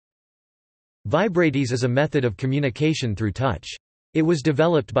Vibratese is a method of communication through touch. It was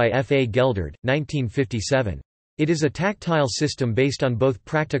developed by F. A. Gelderd, 1957. It is a tactile system based on both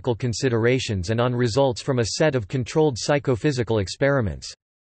practical considerations and on results from a set of controlled psychophysical experiments.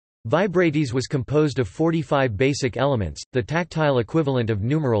 Vibratese was composed of 45 basic elements, the tactile equivalent of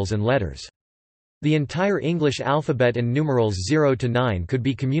numerals and letters. The entire English alphabet and numerals 0 to 9 could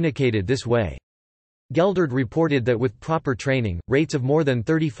be communicated this way. Gelderd reported that with proper training, rates of more than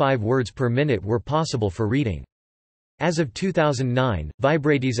 35 words per minute were possible for reading. As of 2009,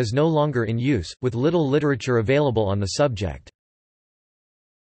 Vibratese is no longer in use, with little literature available on the subject.